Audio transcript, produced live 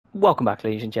Welcome back,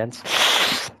 ladies and gents.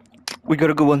 We got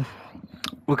a good one.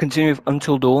 We'll continue with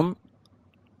Until Dawn.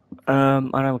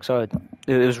 And I'm excited.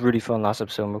 It was really fun last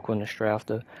episode. I'm recording it straight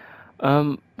after.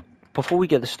 Um, Before we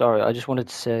get this started, I just wanted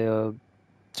to say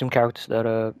some characters that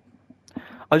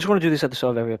I just want to do this at the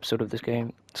start of every episode of this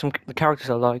game. The characters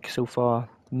I like so far.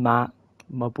 Matt,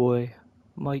 my boy,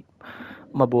 Mike,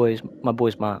 my boy's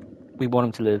Matt. We want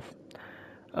him to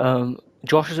live.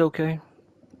 Josh is okay,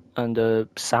 and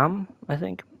Sam, I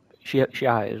think she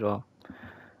alright as well.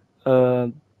 Uh,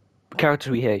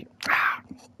 Characters we hate.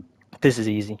 This is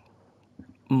easy.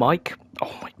 Mike.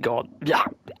 Oh my god. Yeah.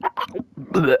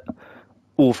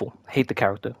 Awful. Hate the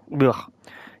character. Ugh.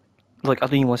 Like I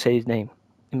don't even want to say his name.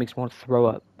 It makes me want to throw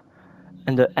up.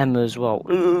 And the Emma as well.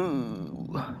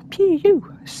 Ooh.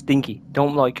 Pew. Stinky.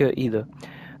 Don't like her either.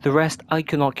 The rest I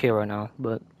cannot care right now,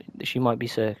 but she might be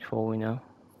sick for all we know.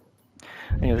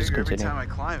 Anyway, let's Figure every continue time I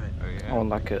climb it. Oh yeah. on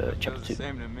like That chapter feels the 2.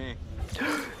 same to me.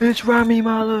 It's Rami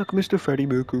Malek, Mr. Freddie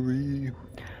Mercury.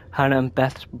 Hannah and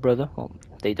Beth's brother. Well,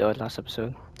 they died last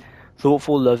episode.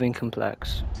 Thoughtful, loving,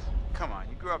 complex. Come on,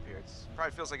 you grew up here. It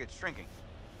probably feels like it's shrinking.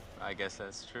 I guess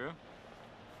that's true.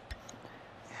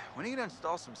 When are you gonna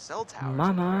install some cell towers?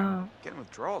 Mama, Getting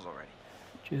withdrawals already.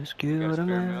 just You give got a it a spare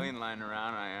man. million lying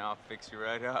around, I'll fix you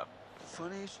right up.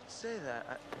 Funny you should say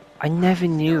that. I never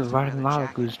knew Noticed Rami by the Malek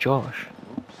jacket. was Josh.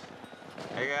 Oops.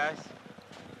 Hey guys,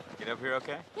 get up here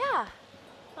okay? Yeah.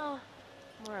 Well,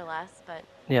 more or less, but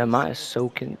Yeah, Matt is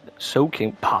soaking,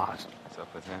 pause, What's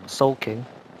up with him? sulking.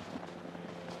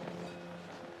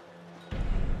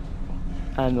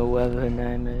 I know whatever her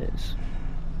name is.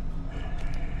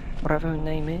 Whatever her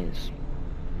name is.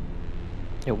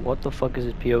 Yo, what the fuck is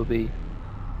his POV?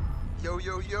 Yo,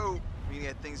 yo, yo. We gonna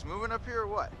get things moving up here or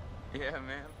what? Yeah,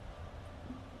 man.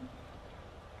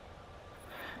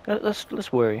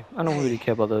 Let's worry. I don't really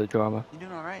care about the drama. You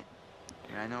doing alright?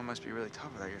 I know it must be really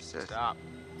tough without your sis. Stop.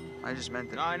 I just meant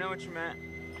that. No, I know what you meant.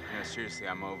 Seriously,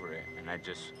 I'm over it, and I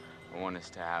want us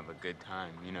to have a good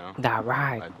time, you know? That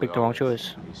right. Like we Picked the wrong always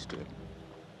choice. used to.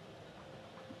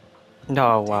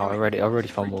 No, wow, Damn it. already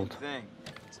Freaking fumbled. thing.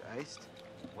 It's iced.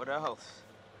 What else?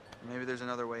 Maybe there's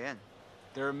another way in.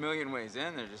 There are a million ways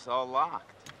in. They're just all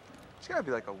locked. There's gotta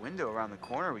be like a window around the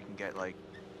corner we can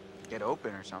get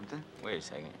open or something. Wait a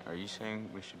second. Are you saying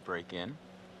we should break in?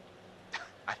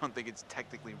 I don't think it's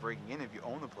technically breaking in if you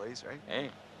own the place, right? Hey,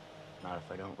 not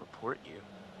if I don't report you.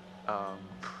 Um,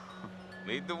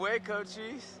 Lead the way,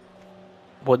 coachies.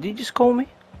 What did you just call me?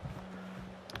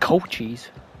 Coaches.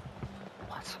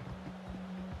 What?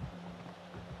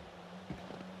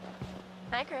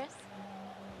 hi, Chris.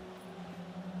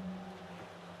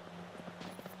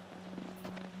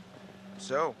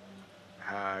 so,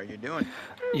 how are you doing?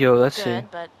 Yo, let's see.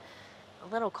 Good, but a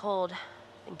little cold.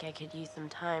 Think I could use some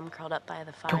time curled up by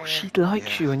the fire. Yo, she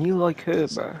likes Yeah, you and you like her,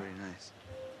 That bro. sounds pretty nice.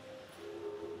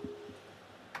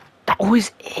 That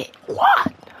was it.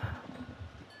 What?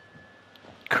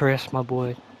 Chris, my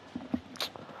boy.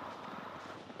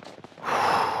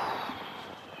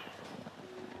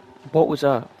 What was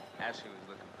that? Ashley was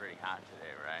looking pretty hot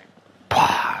today, right?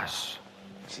 Pause.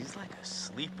 She's like a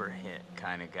sleeper hit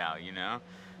kind of gal, you know?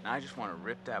 And I just want to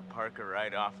rip that Parker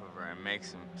right off of her and make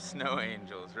some snow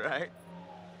angels, right?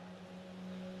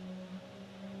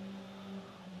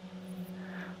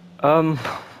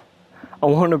 I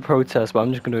want to protest, but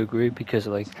I'm just going to agree because,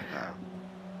 like,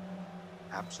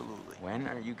 Absolutely. When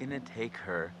are you gonna take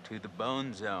her to the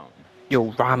bone zone?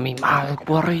 yo, Rami Malek,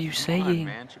 what are you Come on, saying?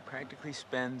 man. She practically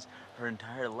spends her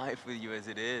entire life with you as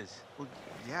it is. Well,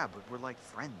 yeah, but we're like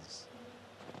friends.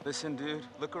 Listen, dude,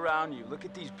 look around you. Look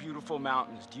at these beautiful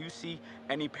mountains. Do you see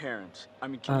any parents? I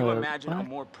mean, can you imagine a what?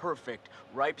 more perfect,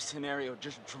 ripe scenario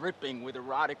just dripping with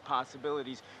erotic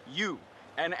possibilities? You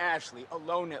and Ashley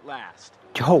alone at last.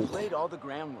 Yo, You've laid all the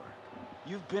groundwork.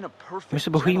 You've been a perfect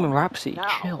Mr. Bohemian gentleman. Rhapsody, Now,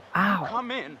 chill out.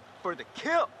 come in for the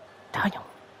kill. Damn.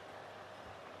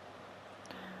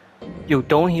 Yo,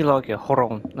 don't he like it? Hold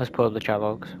on, let's pull up the chat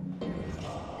logs.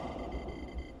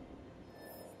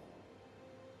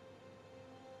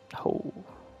 Oh.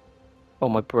 Oh,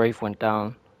 my brave went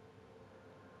down.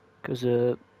 Cause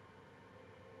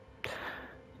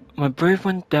my brave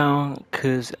went down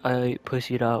cause I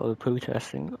pussied out of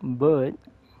protesting, but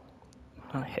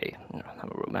hey, I'm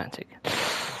a romantic.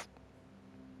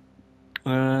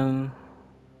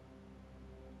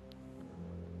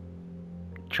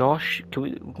 Josh, can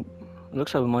we?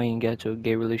 Looks like we might even get to a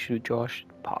gay relation with Josh.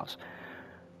 Pause.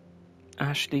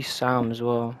 Ashley, Sam as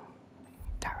well.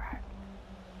 Alright.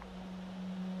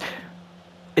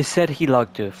 It said he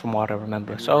liked her, from what I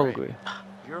remember, so I'll Right. agree.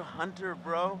 You're a hunter,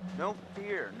 bro. No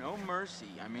fear, no mercy.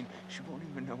 I mean, she won't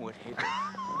even know what hit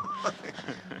her.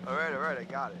 All right, I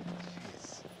got it.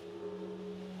 Jeez.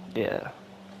 Yeah.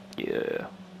 Yeah.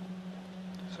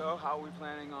 So, how are we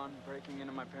planning on breaking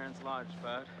into my parents' lodge,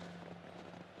 bud?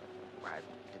 I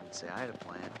didn't say I had a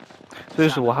plan.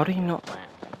 First of all, Sounded how do like you had a not... plan.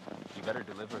 You better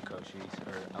deliver, Cochise,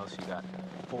 or else you got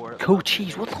 4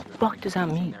 Cochise? lovely What the ladies who are fuck gonna be does that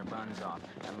freezing mean? their buns off.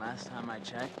 And last time I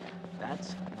checked,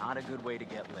 that's not a good way to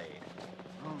get laid.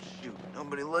 Oh shoot,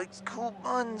 nobody likes cool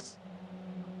buns.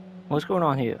 What's going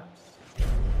on here?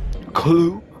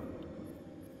 Clue?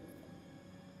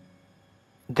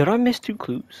 Did I miss 2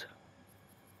 clues?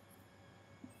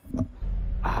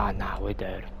 Ah, nah, we're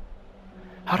dead.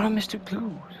 How did I miss 2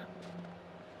 clues?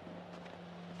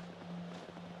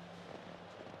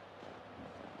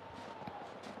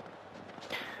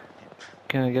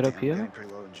 Can I get up I'm here? getting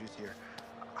pretty low in juice here.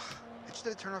 I just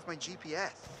had to turn off my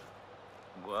GPS.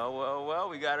 Well,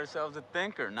 we got ourselves a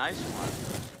thinker. Nice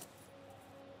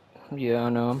one. Yeah, I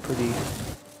know, I'm pretty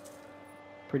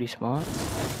smart.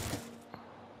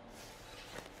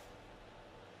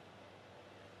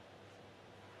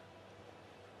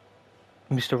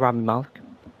 Mr. Rami Malek.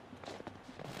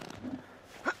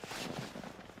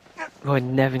 Oh, I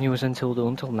never knew it was until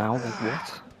now, like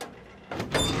what?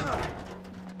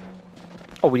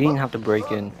 Oh, we didn't have to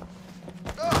break in.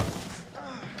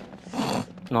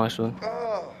 Nice one.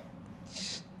 Oh,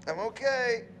 I'm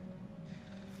okay.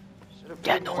 Should have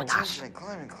Yeah, paid no more one has. attention in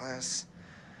climbing class.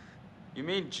 You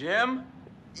mean Jim?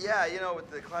 Yeah, you know, with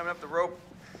the climbing up the rope.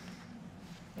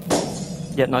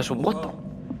 Yeah, nice one. What? Whoa.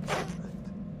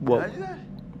 Whoa. Did I do that?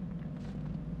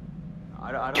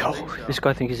 I don't Yo, think so. this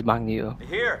guy thinks he's Magneto.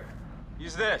 Here,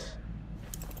 use this.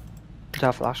 Is that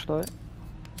a flashlight?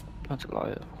 That's a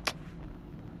liar.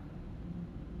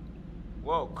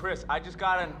 Whoa, Chris, I just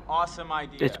got an awesome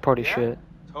idea. It's probably Yeah? shit.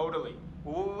 Totally.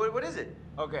 What is it?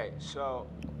 Okay, so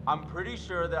I'm pretty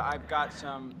sure that I've got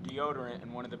some deodorant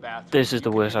in one of the bathrooms. This is You the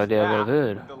can worst use idea I've ever that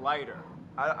heard. with the lighter.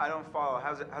 I don't follow.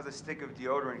 How's a stick of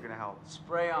deodorant gonna help?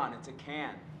 Spray on, it's a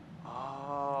can.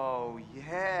 Oh,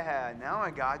 yeah. Now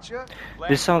I gotcha.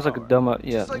 This sounds like a Flamethrower. dumb.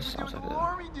 Yeah, Just like this we do sounds with like the a.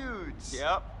 army dudes.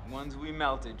 Yep, ones we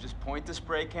melted. Just point the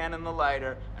spray can in the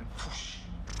lighter and whoosh.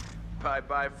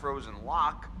 Bye-bye frozen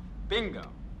lock. Bingo.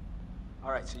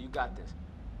 All right, so you got this.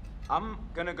 I'm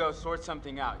gonna go sort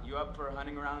something out. You up for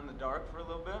hunting around in the dark for a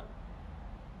little bit?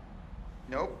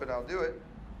 Nope, but I'll do it.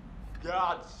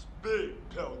 Godspeed,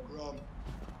 Pilgrim.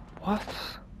 What?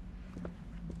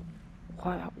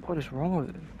 What is wrong with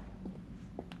it?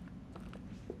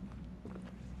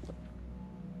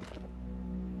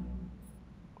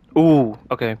 Ooh,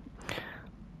 okay.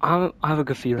 I have a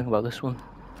good feeling about this one.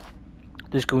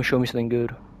 This is going to show me something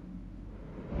good.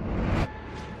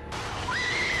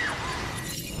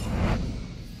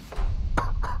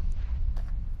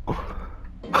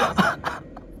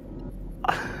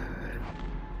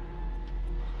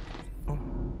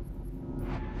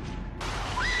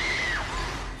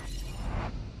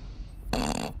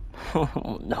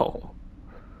 Oh no.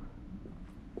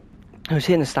 I was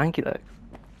hitting a stanky leg.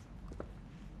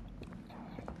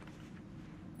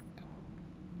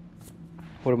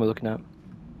 What am I looking at?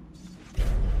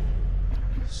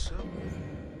 So,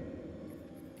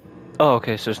 Oh,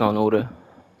 okay, so it's not in order.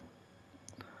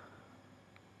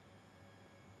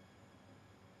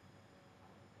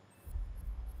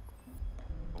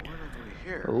 what do we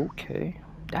hear? Okay.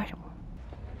 Damn.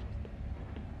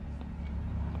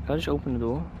 Can I just open the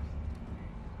door?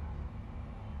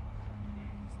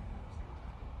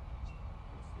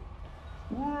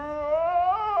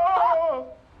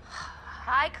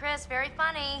 Hi, Chris. Very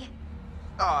funny.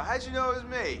 Oh, how'd you know it was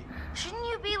me? Shouldn't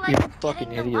you be You like fucking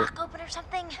getting the idiot. lock open or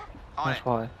something? On That's it.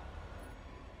 why.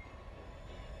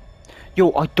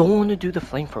 Yo, I don't want to do the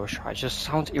flamethrower try. It just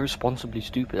sounds irresponsibly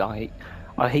stupid. I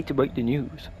hate to break the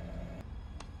news.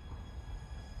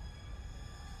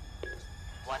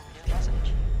 One new message.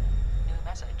 New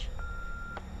message.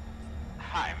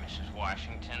 Hi, Mrs.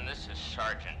 Washington. This is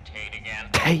Sergeant Tate again.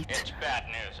 Tate? It's bad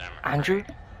news, I'm afraid. Andrew?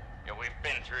 Yeah, we've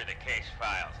been through the case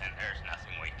files, and there's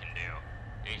nothing we can do.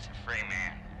 He's a free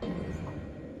man.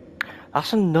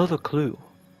 That's another clue.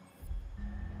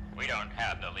 We don't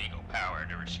have the legal power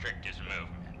to restrict his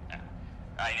movement.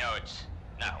 I know it's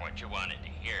not what you wanted to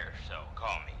hear, so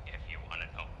call me if you want to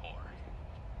know more.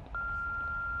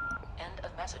 End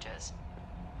of messages.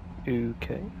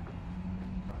 Okay.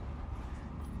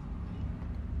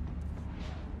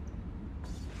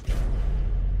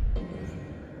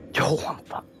 Yo, I'm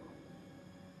fuck.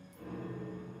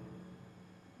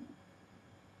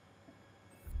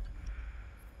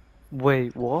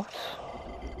 Wait, what?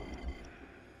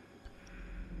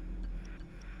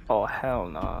 Oh, hell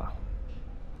nah.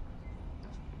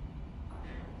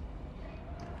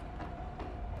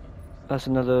 That's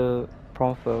another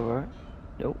Prompho, right?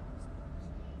 Nope.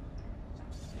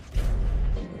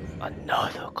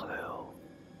 Another clue.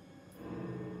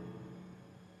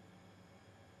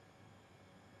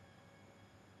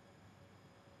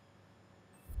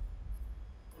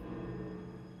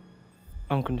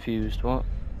 I'm confused. What?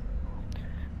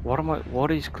 What am I?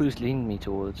 What are these clues leading me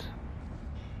towards?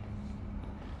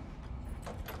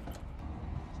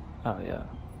 Oh yeah.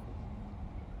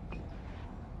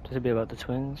 Does it be about the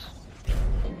twins?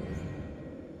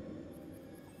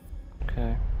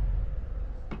 Okay.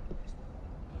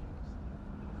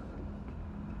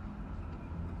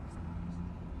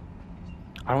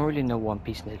 I don't really know what I'm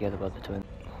piecing together about the twins.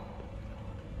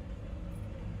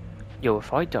 Yo,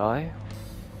 if I die...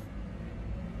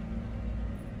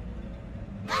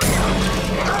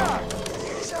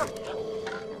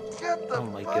 Get the Oh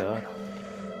my fuck- god.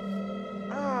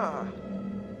 Ah.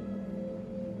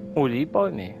 Oh, did he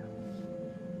bite me?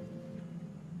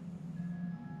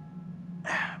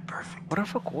 Perfect. What the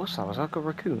fuck was that? Was that like a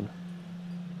raccoon?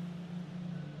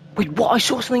 Wait, what? I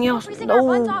saw something else! Freezing our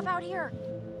butts No! off out here.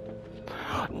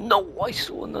 No, I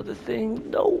saw another thing.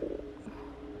 No.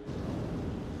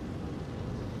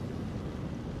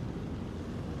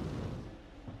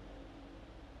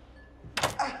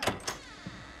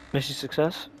 Mission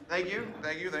success? Thank you.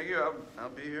 I'll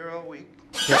be here all week.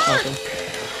 Yeah,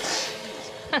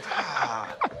 nothing.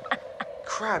 Ah,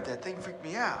 crap, that thing freaked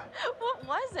me out. What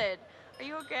was it? Are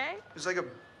you okay? It was like a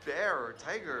bear or a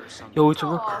tiger or something. Yo, it's a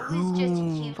Oh, raccoon, he's just a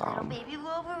cute little fam. baby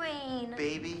Wolverine.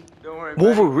 Baby. Don't worry,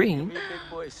 Wolverine? buddy. You'll be a big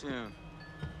boy soon.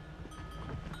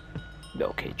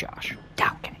 Okay, Josh.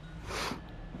 Okay.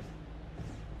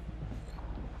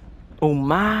 Oh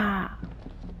my.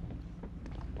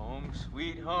 Home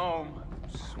sweet home.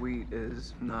 Sweet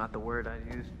is not the word I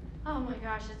use. Oh my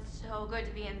gosh, it's so good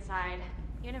to be inside.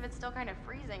 Even if it's still kind of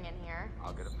freezing in here.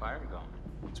 I'll get a fire going.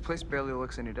 This place barely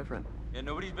looks any different. Yeah,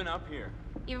 nobody's been up here.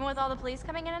 Even with all the police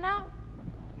coming in and out?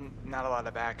 Not a lot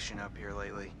of action up here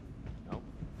lately. Nope.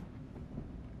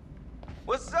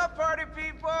 What's up, party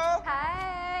people?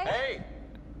 Hi. Hey!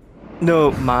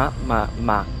 No, ma.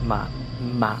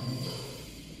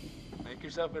 Make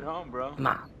yourself at home, bro.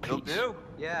 Ma, You'll please. do.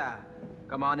 Yeah,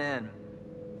 come on in.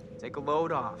 Take a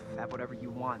load off. Have whatever you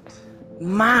want.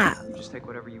 Ma. You just take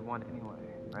whatever you want anyway,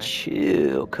 right?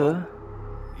 Chill, cuh.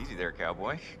 Easy there,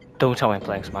 cowboy. Don't tell me I'm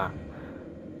playing smart.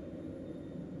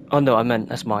 Oh no, I meant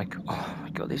that's Mike. Oh my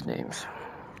god, these names.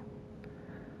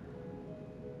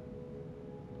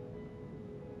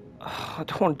 Oh, I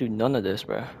don't want to do none of this,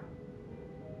 bro.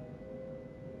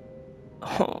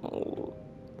 Oh,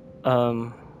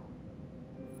 I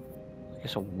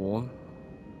guess a one.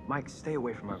 Mike, stay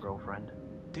away from our girlfriend.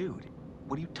 Dude,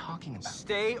 what are you talking about?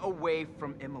 Stay away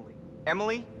from Emily.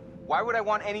 Emily? Why would I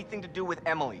want anything to do with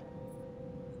Emily?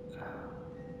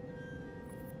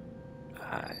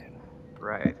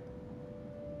 Right.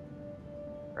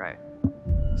 Right.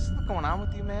 Is something going on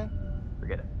with you, man?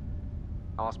 Forget it.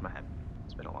 I lost my head.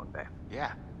 It's been a long day.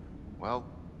 Yeah. Well,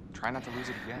 try not to lose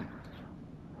it again.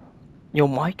 Yo,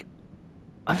 Mike,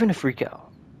 I'm gonna freak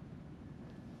out.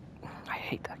 I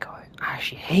hate that guy. I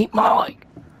actually hate Mike.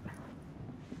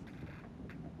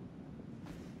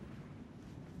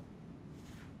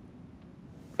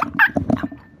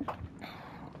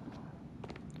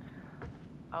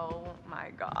 Oh my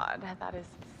god, that is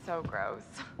so gross.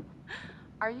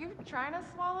 Are you trying to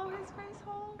swallow his face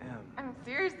whole? I mean,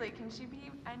 seriously, can she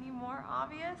be any more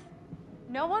obvious?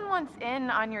 No one wants in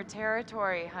on your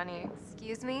territory, honey.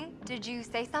 Excuse me? Did you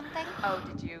say something? Oh,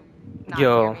 did you not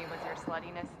Yo. hear me? Was your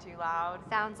sluttiness too loud?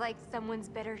 Sounds like someone's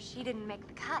bitter she didn't make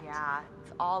the cut. Yeah,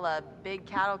 it's all a big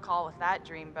cattle call with that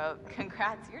dreamboat.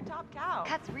 Congrats, you're top cow.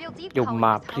 Cut's real deep. Yo, calling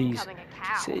Ma, his please homecoming a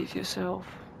cow. save yourself.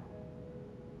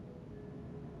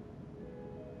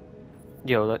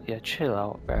 Yo, yeah, chill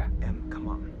out, bruh. Em, come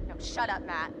on. No, shut up,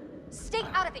 Matt. Stay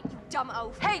out of it, you dumb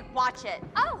oaf. Hey, watch it.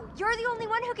 Oh, you're the only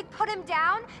one who can put him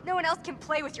down? No one else can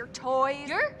play with your toys?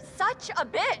 You're such a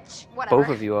bitch. Whatever. Both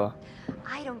of you are.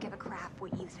 I don't give a crap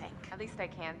what you think. At least I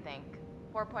can think.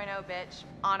 4.0 bitch,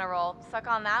 honor roll. Suck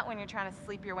on that when you're trying to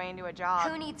sleep your way into a job.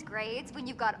 Who needs grades when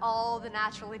you've got all the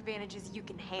natural advantages you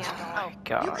can handle? Oh my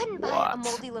god, You couldn't buy a what?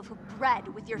 moldy loaf of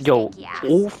bread with your Yo, stinky ass.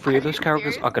 all three of Are those you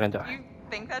characters serious? are gonna die. You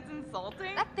think that's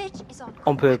insulting? That bitch is on On crack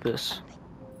or purpose. something.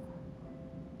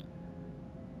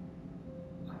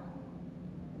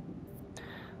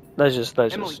 Let's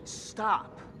Emily, just.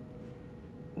 stop.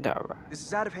 Alright. This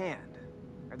is out of hand.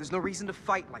 There's no reason to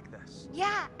fight like this.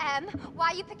 Yeah, Em,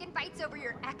 why you picking fights over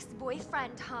your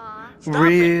ex-boyfriend, huh?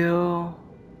 Real.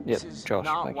 Yep, This is Josh.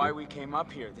 not thank why you. we came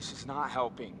up here. This is not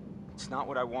helping. It's not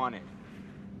what I wanted.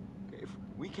 If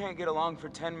We can't get along for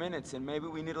 10 minutes, and maybe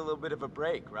we need a little bit of a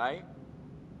break, right?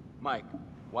 Mike,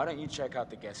 why don't you check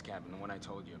out the guest cabin, the one I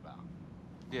told you about?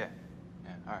 Yeah,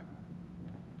 all right.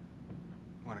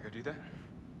 Wanna go do that?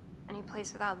 Any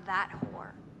place without that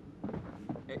whore.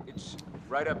 It's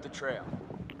right up the trail.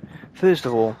 First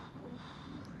of all,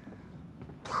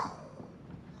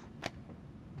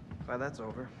 Glad that's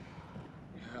over.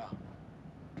 Yeah.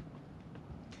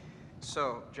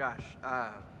 So, Josh,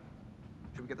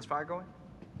 should we get this fire going?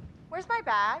 Where's my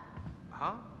bag?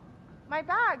 Huh? My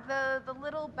bag, the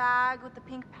little bag with the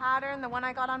pink pattern, the one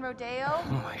I got on Rodeo.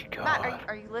 oh my god. Matt,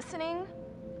 are you listening?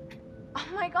 Oh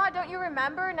my god, don't you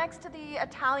remember next to the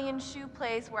Italian shoe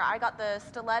place where I got the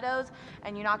stilettos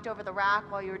and you knocked over the rack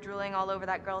while you were drooling all over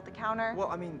that girl at the counter? Well,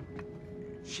 I mean,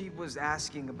 she was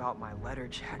asking about my letter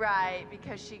jacket. Right,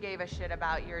 because she gave a shit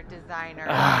about your designer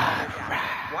Ah, leather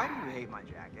jacket. Why do you hate my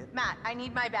jacket? Matt, I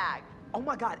need my bag. Oh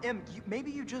my god, Em,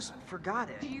 maybe you just forgot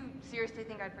Do it. you seriously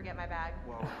think I'd forget my bag?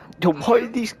 Well, Yo, why are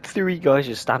these three guys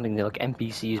just standing there like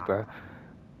NPCs, bro?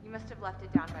 You must have left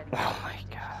it down by the Oh my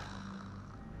god.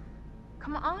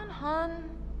 Come on, hon.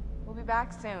 We'll be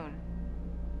back soon.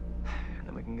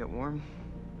 then we can get warm.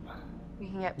 We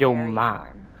can get Yo, very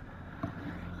Matt. warm.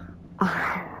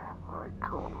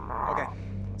 Okay,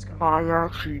 let's go. I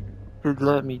actually, you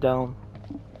let me down.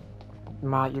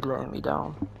 Matt, you letting me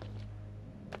down.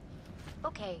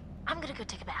 Okay, I'm gonna go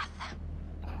take a bath.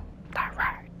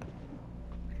 Alright.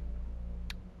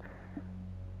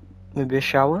 Maybe a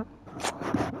shower?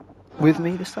 With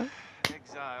me this time?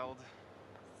 Exiled.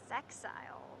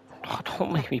 Sexiled. Oh,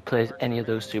 don't make me play any of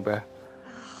those two, bro. Ugh,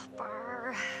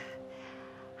 brr.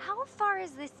 How far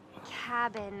is this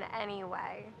cabin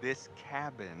anyway? This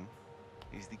cabin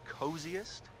is the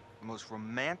coziest, most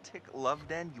romantic love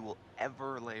den you will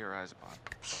ever lay your eyes upon.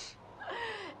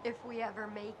 If we ever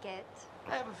make it.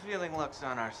 I have a feeling luck's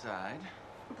on our side.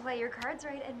 Play your cards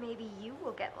right and maybe you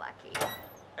will get lucky.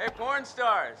 Hey, porn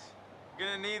stars.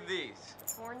 Gonna need these.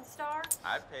 Porn star?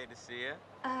 I'd pay to see you.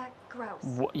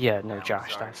 Gross. Yeah, no, I'm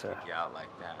Josh, sorry that's to it. kick you out like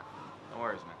that. No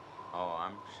worries, man. Oh,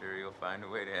 I'm sure you'll find a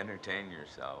way to entertain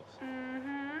yourselves.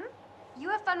 Mm-hmm. You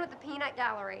have fun with the peanut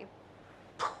gallery.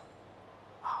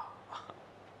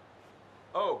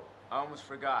 Oh, I almost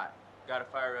forgot. Gotta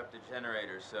fire up the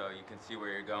generator so you can see where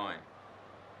you're going.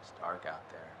 It's dark out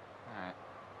there. All right.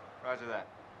 Roger that.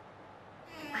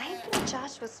 I think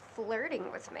Josh was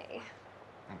flirting with me.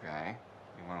 Okay.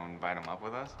 You want to invite him up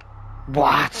with us?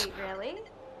 What? Wait, really?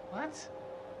 What?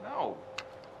 No.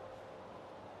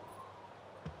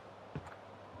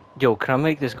 Yo, can I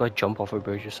make this guy jump off a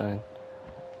bridge or something?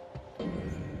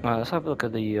 Alright, let's have a look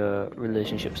at the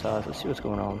relationship stars. Let's see what's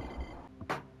going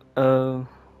on.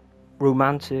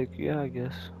 Romantic, yeah, I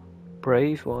guess.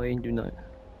 Brave, well, I ain't doing that.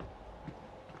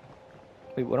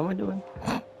 Wait, what am I doing?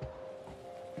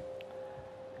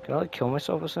 Can I like kill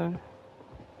myself or something?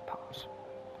 Pause.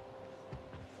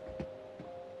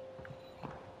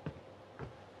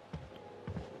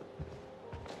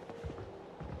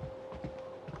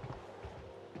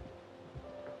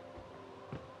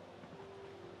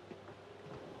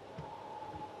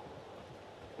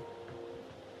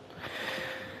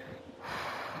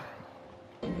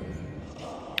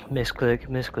 Misclick,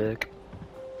 misclick.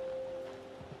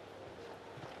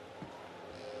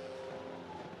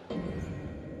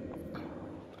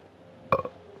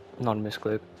 Not a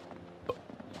misclick.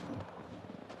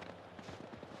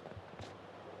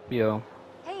 Yo.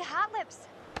 Hey, Hot Lips.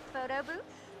 Photo booth?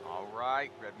 All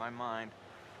right. Read my mind.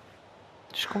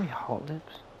 Just call me Hot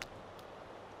Lips.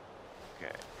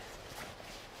 Okay.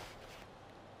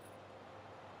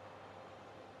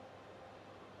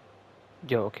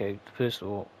 Yo, okay, first of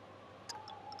all.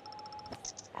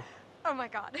 Oh my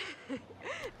god.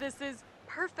 This is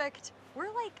perfect.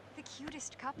 We're like the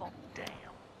cutest couple. Damn.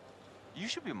 You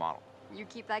should be a model. You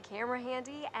keep that camera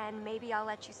handy, and maybe I'll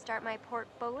let you start my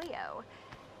portfolio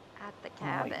at the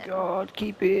cabin. Oh my god,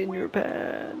 keep it in your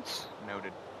pants.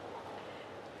 Noted.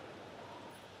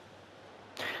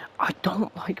 I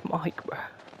don't like Mike, bro.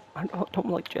 I don't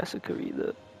like Jessica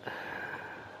either.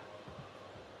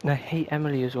 And I hate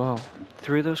Emily as well.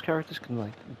 Three of those characters can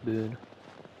like burn.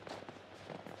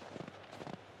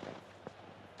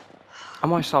 I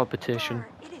might start a petition.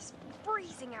 Brr, it is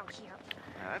freezing out here.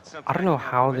 That's I don't know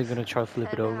how they're with. gonna try to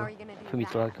flip it And how over are you gonna do for me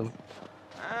to that? like them.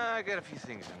 I got a few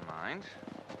things in mind.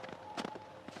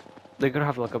 They're gonna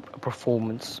have like a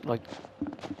performance, like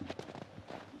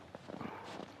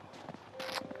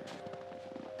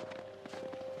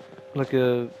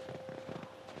a.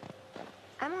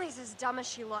 Emily's as dumb as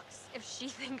she looks if she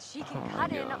thinks she can Oh my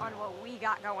cut in God. on what we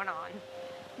got going on.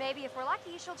 Maybe if we're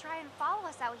lucky, she'll try and follow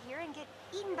us out here and get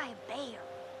eaten by a bear.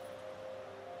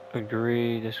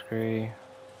 Agree, disagree.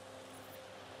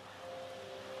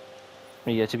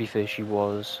 Yeah, to be fair, she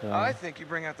was. I think you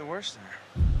bring out the worst in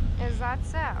her. Is that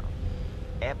so?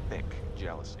 Epic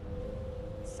jealousy.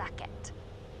 Suck it.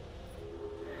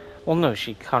 Well, no,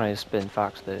 she kind of spin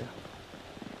facts there.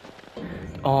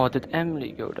 Oh, did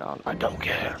Emily go down? I don't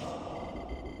care.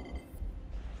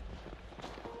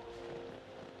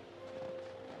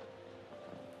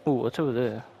 Ooh, what's over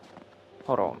there?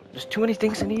 Hold on. There's too many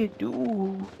things I need to do.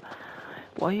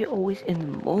 Why are you always in the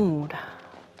mood?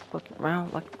 Fucking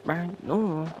around like around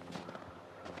no.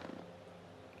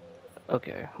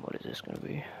 Okay, what is this gonna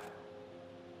be?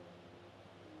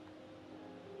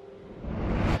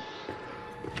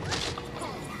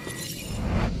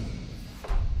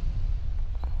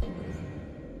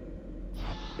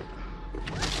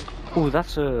 Oh,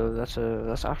 that's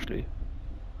Ashley.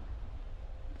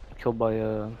 Killed by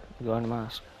a guy in a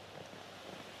mask.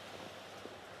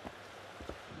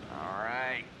 All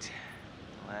right.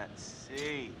 Let's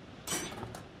see.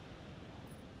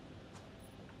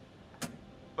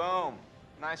 Boom.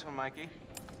 Nice one, Mikey.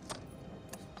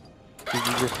 Did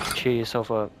you just cheer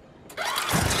yourself up?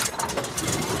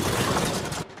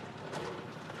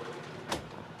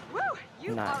 Woo!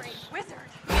 You Nice. are a wizard.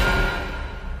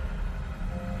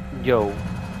 Yo,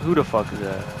 who the fuck is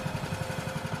that?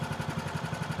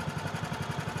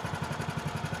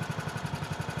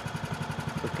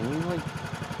 But can you like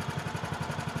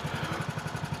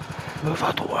move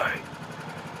out the way?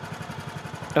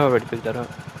 I already picked that up.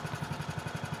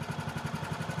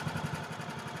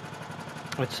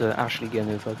 It's Ashley getting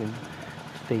her fucking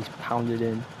face pounded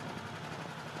in.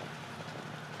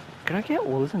 Can I get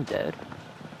all of them dead?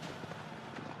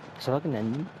 Is that like an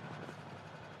ending?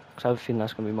 Cause I have a feeling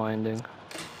that's gonna be my ending.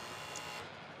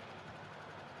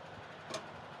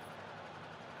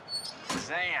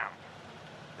 Zam!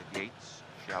 The gates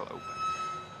shall open.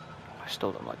 I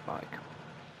still don't like Mike.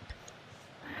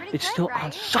 Pretty It's good, still right?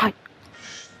 on site!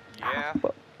 Yeah,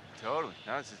 But totally.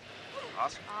 No, this is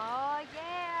awesome. Oh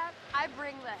yeah, I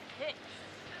bring the hits.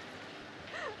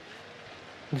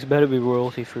 it's better be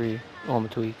royalty free on the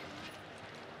tweak.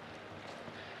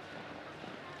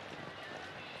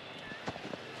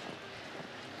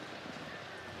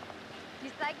 You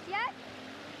psyched yet?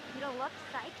 You don't look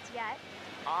psyched yet.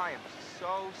 I am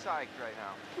so psyched right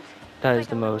now. That It's is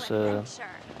the like a most little adventure.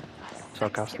 A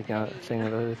sarcastic sexy thing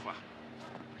I've heard.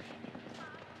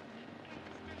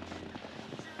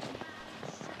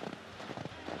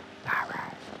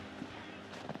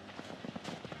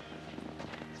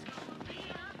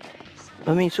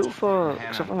 I mean, so far,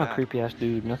 except for that creepy ass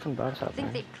dude, nothing bad's I think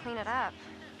happening. they'd clean it up.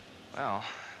 Well,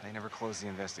 they never closed the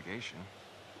investigation.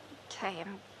 Okay,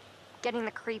 I'm getting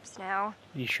the creeps now.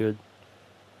 You should.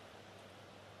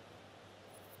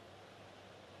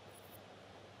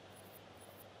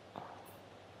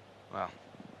 Well,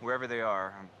 wherever they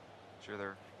are, I'm sure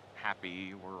they're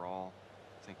happy we're all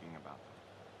thinking about them.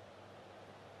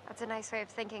 That's a nice way of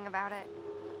thinking about it.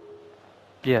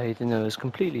 Yeah, you know, it's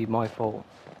completely my fault.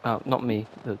 Not me,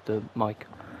 the Mike.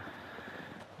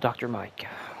 Dr. Mike.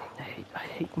 I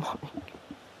hate Mike.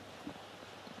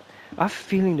 I have a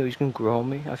feeling though he's gonna grow on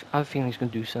me. I have a feeling he's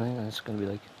gonna do something and it's gonna be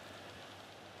like...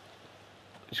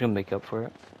 He's gonna make up for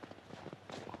it.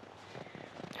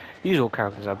 Usual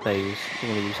characters I play is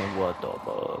gonna do some what the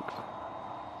fuck.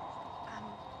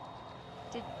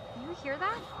 Did you hear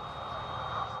that?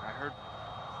 I heard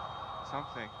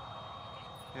something.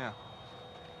 Yeah.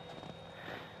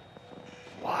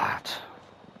 What?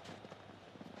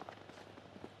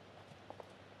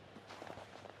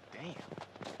 Damn.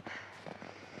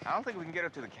 I don't think we can get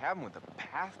up to the cabin with a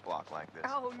path block like this.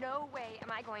 Oh, no way am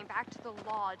I going back to the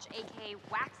lodge, aka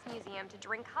Wax Museum, to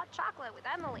drink hot chocolate with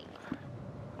Emily.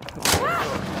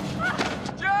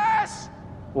 Jess!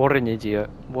 What an idiot.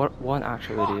 What an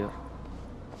actual idiot.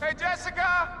 Hey,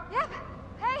 Jessica! Yep.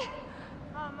 Hey,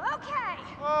 okay.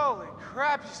 Holy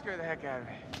crap, you scared the heck out of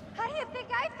me. How do you think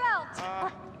I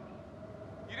felt?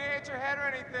 You didn't hit your head or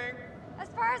anything. As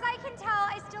far as I can tell,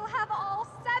 I still have all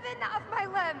 7 of my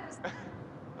limbs.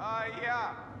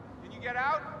 Yeah. Can you get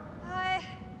out? I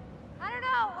don't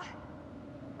know.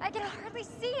 I can hardly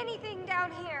see anything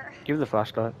down here. Give the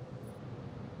flashlight.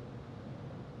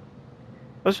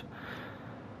 Let's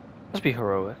be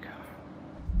heroic.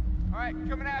 All right,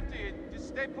 coming after you. Just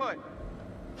stay put.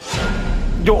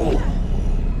 Yo!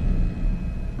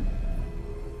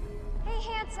 Hey,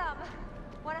 handsome.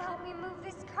 Want to help me move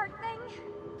this cart thing?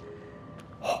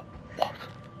 What?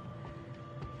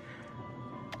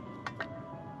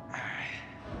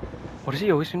 What is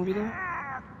he always gonna be doing?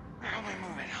 Help me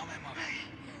move it. Help me move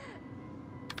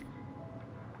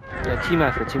it. Yeah, team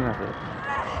effort, team effort.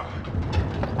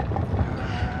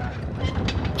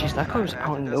 That guy was out of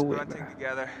After nowhere, grunting bro.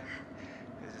 together.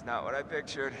 This is not what I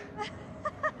pictured.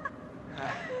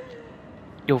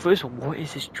 Yo, first of all, what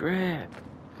is this drip?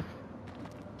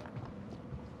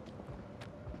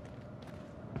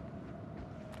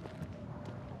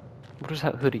 What is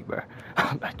that hoodie, bro?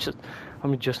 I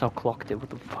just now clocked it. What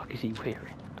the fuck is he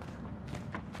wearing?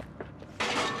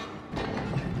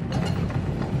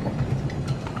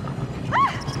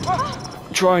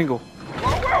 Triangle.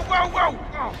 Whoa!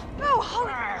 Oh,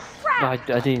 holy crap!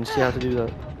 I didn't see how to do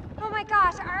that. Oh my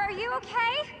gosh, are you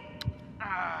okay?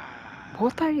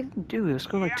 What did I even do? It was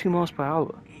going like 2 miles per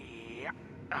hour. Yeah,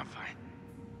 I'm fine.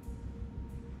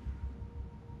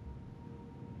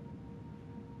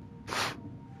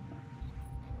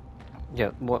 Yeah,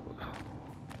 what?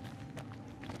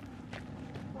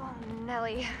 Oh,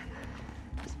 Nelly.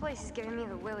 This place is giving me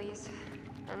the willies.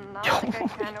 And not Oh the good my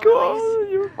kind of willies. god,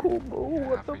 you're cool, bro.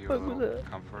 What the Offer you a fuck was little that?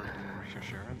 comfort and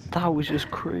reassurance. That was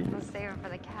just crazy. We'll save it for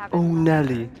the cabin. Oh, locker.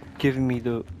 Nelly, giving me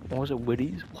the, what was it,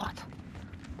 Widdies? What?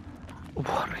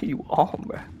 What are you on,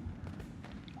 bro?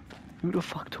 Who the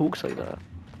fuck talks like that?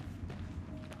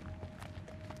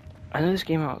 I know this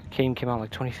came out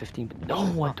like 2015, but no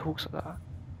one talks like that.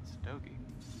 Stogie.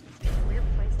 Weird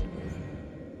place to be.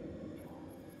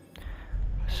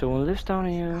 Someone lives down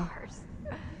here. Cars.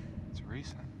 It's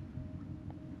recent.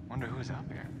 Wonder who's up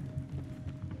here.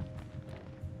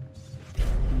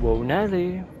 Whoa,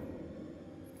 Nelly.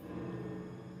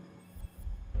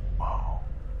 Whoa.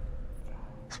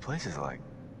 This place is like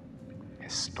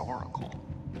historical.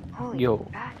 Holy Yo.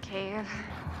 bat cave.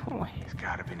 Oh, He's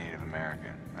gotta be Native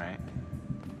American, right?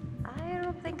 I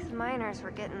don't think the miners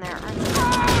were getting there.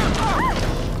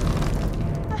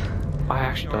 I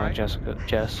actually don't know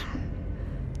Jess.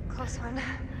 Close one.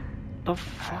 The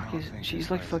fuck is? Think She's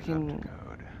this like place is up to fucking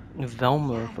code.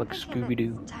 Velma, I'm like thinking Scooby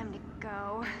Doo. it's time to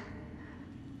go.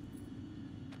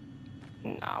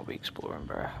 Nah, we exploring,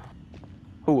 bro.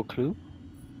 Oh, a clue.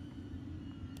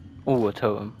 Oh, a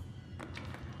totem.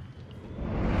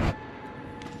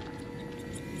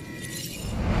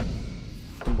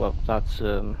 Well, that's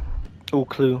oh,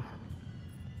 clue.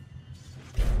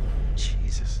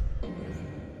 Jesus.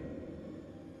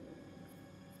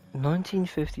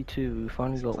 1952. We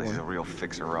finally This got place is a one. real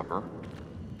fixer-upper.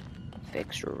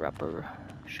 Fixer-upper.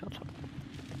 Shut up.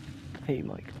 Hey,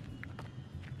 Mike.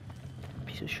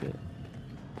 Piece of shit.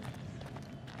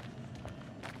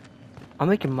 I'm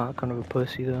making Matt kind of a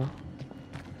pussy though.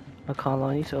 I can't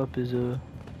lie. I need to up his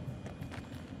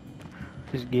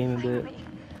game a bit. Finally,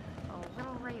 a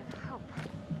little ray of hope.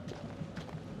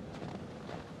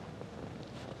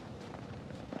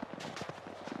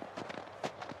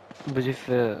 But if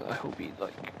I hope he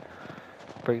like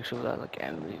breaks over that like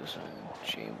Emily or something,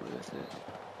 shame with it.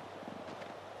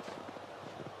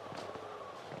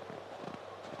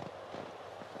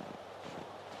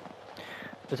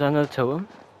 Is that another totem?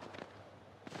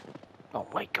 Oh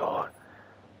my god.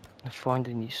 I'm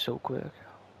finding these so quick.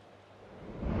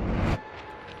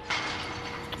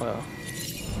 Well.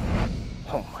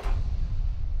 Oh my.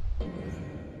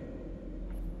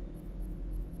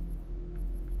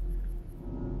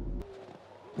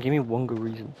 Give me one good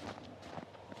reason.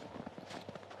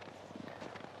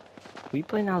 We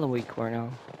playing Alan Wake right now.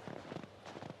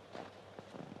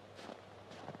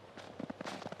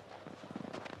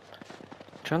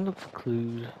 Trying to look for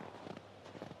clues.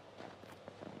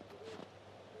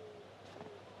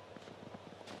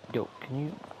 Yo, can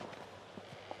you?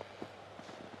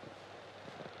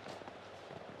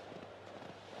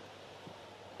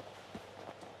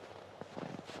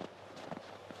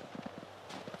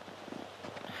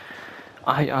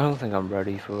 I don't think I'm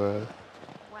ready for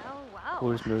Well, all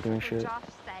this murdering When shit. Josh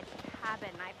said cabin,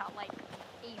 I felt like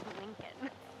Abe Lincoln.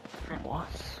 What?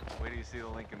 Wait till you see the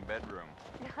Lincoln bedroom.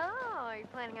 Oh, are you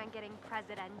planning on getting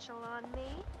presidential on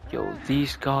me? Yo,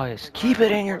 these guys, keep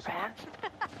it in your pants.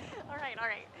 All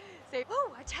right. Say,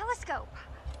 ooh, a telescope.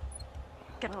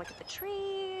 Gonna look at the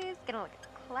trees, gonna look at the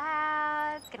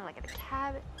clouds, gonna look at the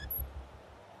cabin.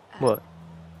 What?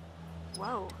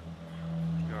 Whoa,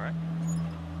 You alright?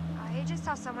 I just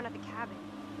saw someone at the cabin.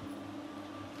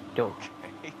 Yo, Okay.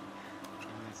 Let me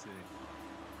see.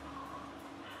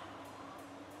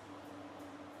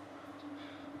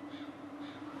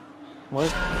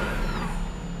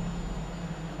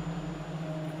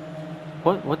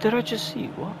 what? What did I just see?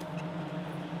 What?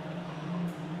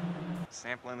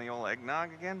 Sampling the old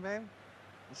eggnog again, babe?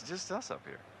 It's just us up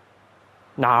here.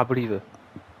 Nah, I believe it.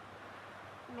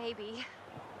 Maybe.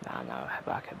 Nah, head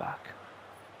back.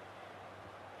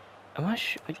 Am I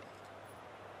Can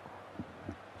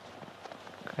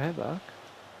I head back?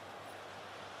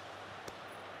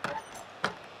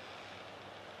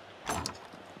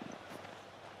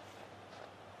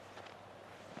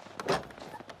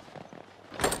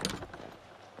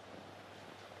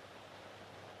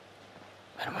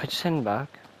 Am I just heading back?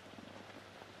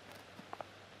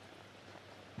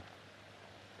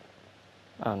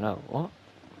 Oh no, what?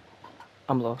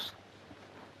 I'm lost.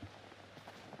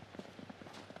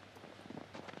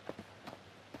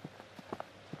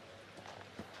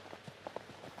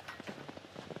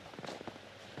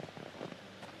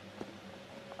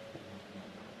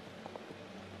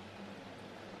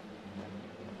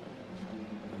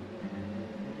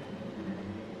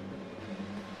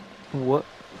 What?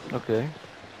 Okay.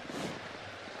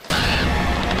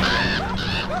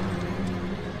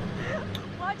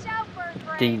 Watch out, bird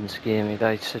brain. Didn't scare me.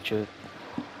 That's such a.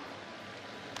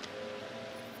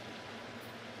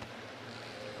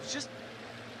 It's just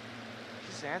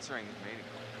answering his mating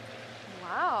call.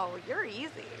 Wow, you're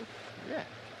easy. Yeah.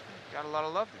 Got a lot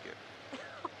of love to give.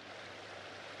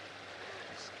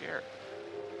 I'm scared.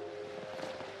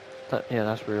 Yeah,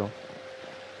 that's real.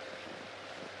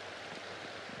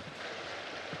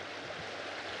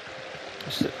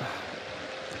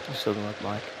 I still don't like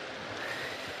Mike.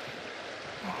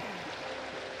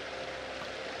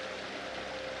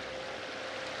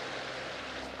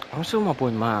 I'm still my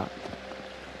boy Matt.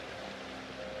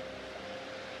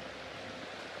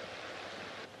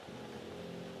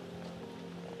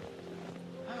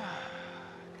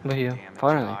 But yeah, Damn it,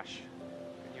 finally. Josh.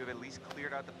 Could you have at least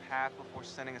cleared out the path before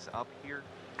sending us up here?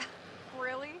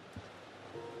 Really?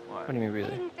 What? What do you mean, I really?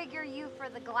 didn't figure you for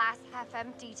the glass half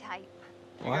empty type.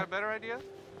 You got a better idea?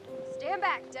 Stand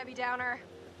back, Debbie Downer.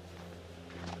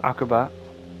 Acrobat?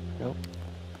 Nope.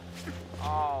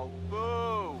 Oh,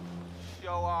 boo!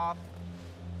 Show off.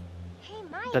 Hey,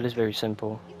 Mike. That is very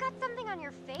simple. You got something on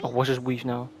your face. Oh, watch this weave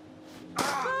now.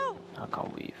 Boo! I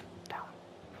can't weave. Damn.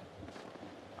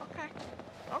 Okay.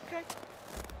 Okay.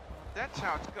 That's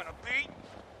how it's gonna be.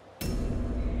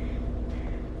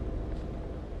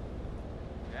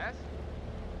 Jess?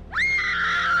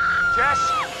 Jess!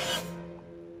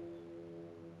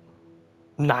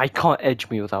 Nah, you can't edge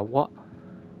me with that. What?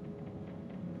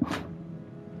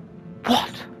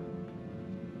 What?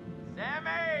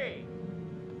 Sammy!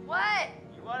 What?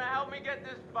 You wanna help me get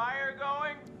this fire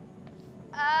going?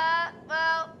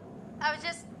 Well, I was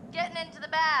just getting into the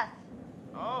bath.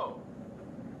 Oh.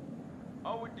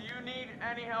 Oh, do you need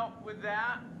any help with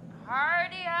that?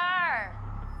 Hardy har.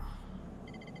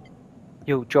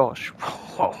 Yo, Josh.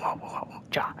 Whoa.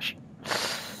 Josh.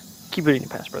 Keep it in your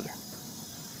past, brother.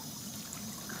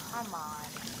 Come on.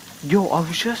 Yo, I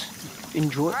was just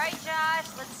enjoying. All right, Josh,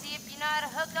 let's see if you know how to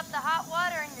hook up the hot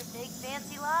water in your big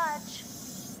fancy lodge.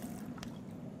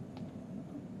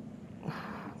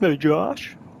 No,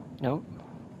 Josh. Nope.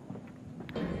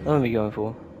 How long are we going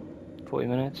for? 40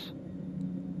 minutes?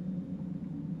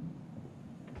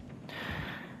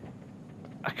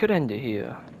 I could end it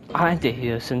here. I end it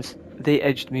here since they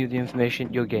edged me with the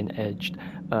information. You're getting edged.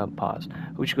 Pause.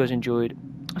 Hope you guys enjoyed.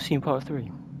 I'll see you in part 3.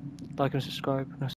 Like and subscribe.